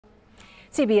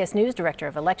CBS News Director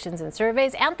of Elections and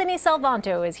Surveys, Anthony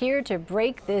Salvanto, is here to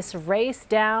break this race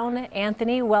down.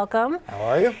 Anthony, welcome. How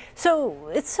are you? So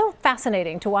it's so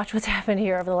fascinating to watch what's happened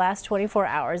here over the last 24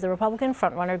 hours. The Republican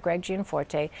frontrunner Greg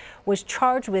Gianforte was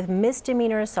charged with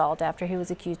misdemeanor assault after he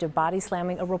was accused of body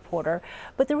slamming a reporter.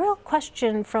 But the real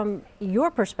question from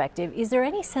your perspective, is there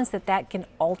any sense that that can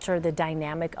alter the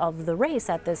dynamic of the race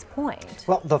at this point?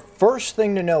 Well, the first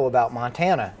thing to know about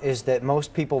Montana is that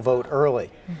most people vote early.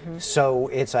 So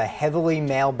it's a heavily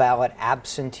mail ballot,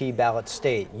 absentee ballot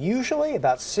state. Usually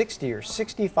about 60 or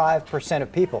 65%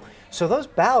 of people. So those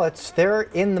ballots, they're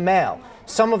in the mail.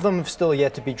 Some of them have still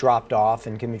yet to be dropped off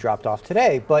and can be dropped off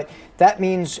today, but that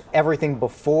means everything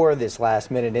before this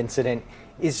last-minute incident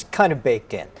is kind of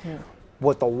baked in.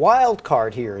 What the wild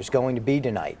card here is going to be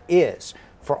tonight is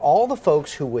for all the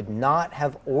folks who would not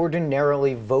have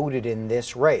ordinarily voted in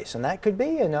this race, and that could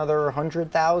be another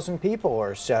 100,000 people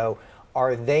or so,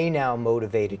 are they now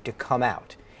motivated to come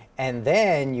out? And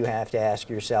then you have to ask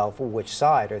yourself, well, which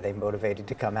side are they motivated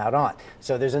to come out on?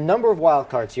 So there's a number of wild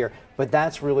cards here, but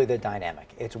that's really the dynamic.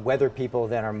 It's whether people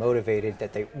then are motivated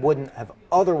that they wouldn't have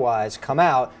otherwise come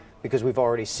out, because we've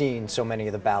already seen so many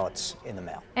of the ballots in the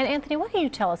mail. And Anthony, what can you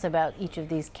tell us about each of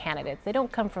these candidates? They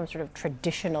don't come from sort of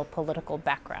traditional political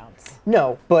backgrounds.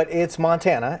 No, but it's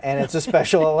Montana and it's a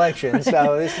special election,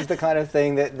 so this is the kind of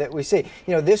thing that we see.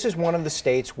 You know, this is one of the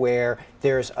states where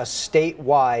there's a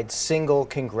statewide single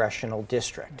congressional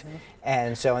district.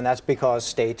 And that's because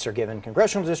states are given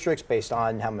congressional districts based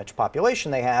on how much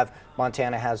population they have.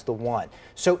 Montana has the one.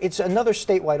 So it's another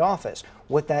statewide office.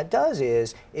 What that does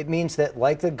is it means that,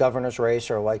 like the governor's race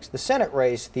or like the Senate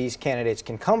race, these candidates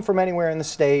can come from anywhere in the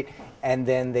state, and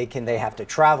then they have to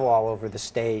travel all over the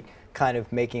state, kind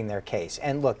of making their case.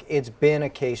 And look, it's been a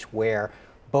case where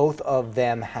both of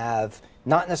them have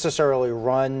not necessarily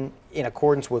run in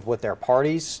accordance with what their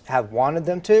parties have wanted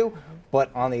them to, but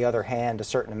on the other hand, a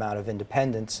certain amount of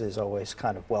independence is always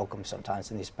kind of welcome sometimes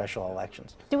in these special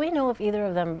elections. Do we know if either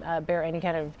of them bear any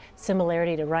kind of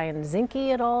similarity to Ryan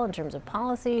Zinke at all in terms of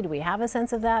policy? Do we have a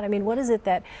sense of that? I mean, what is it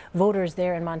that voters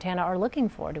there in Montana are looking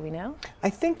for? Do we know? I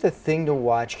think the thing to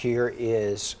watch here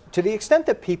is, to the extent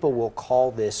that people will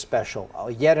call this special,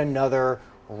 yet another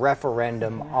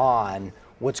referendum on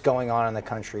what's going on in the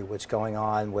country, what's going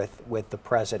on with the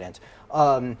president,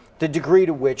 the degree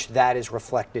to which that is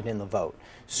reflected in the vote.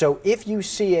 So if you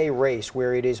see a race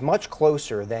where it is much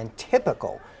closer than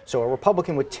typical, so a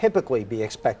Republican would typically be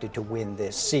expected to win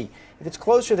this seat. If it's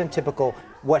closer than typical,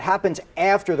 what happens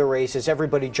after the race is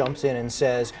everybody jumps in and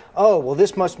says, oh, well,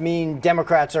 this must mean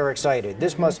Democrats are excited.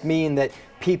 This must mean that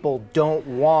people don't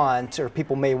want, or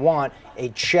people may want, a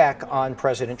check on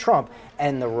President Trump.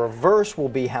 And the reverse will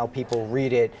be how people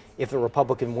read it if the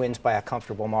Republican wins by a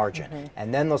comfortable margin.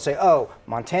 And then they'll say, oh,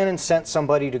 Montanans sent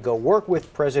somebody to go work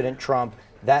with President Trump.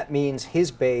 That means his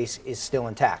base is still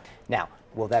intact. Now,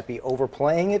 will that be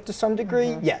overplaying it to some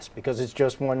degree? Yes, because it's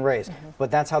just one race.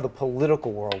 But that's how the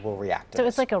political world will react to So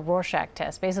this. it's like a Rorschach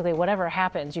test. Basically, whatever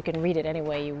happens, you can read it any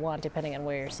way you want, depending on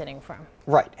where you're sitting from.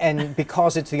 Right, and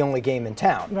because it's the only game in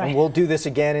town. Right. And we'll do this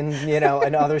again in,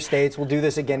 in other states. We'll do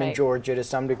this again in Right. Georgia to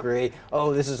some degree.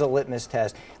 Oh, this is a litmus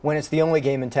test. When it's the only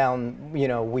game in town,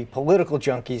 we political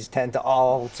junkies tend to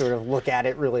all sort of look at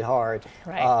it really hard.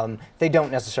 Right. They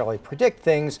don't necessarily predict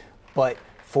things, but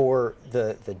for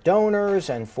the donors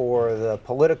and for the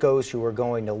politicos who are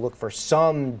going to look for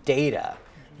some data,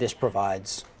 this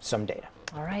provides some data.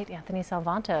 All right, Anthony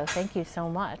Salvanto, thank you so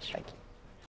much. Thank you.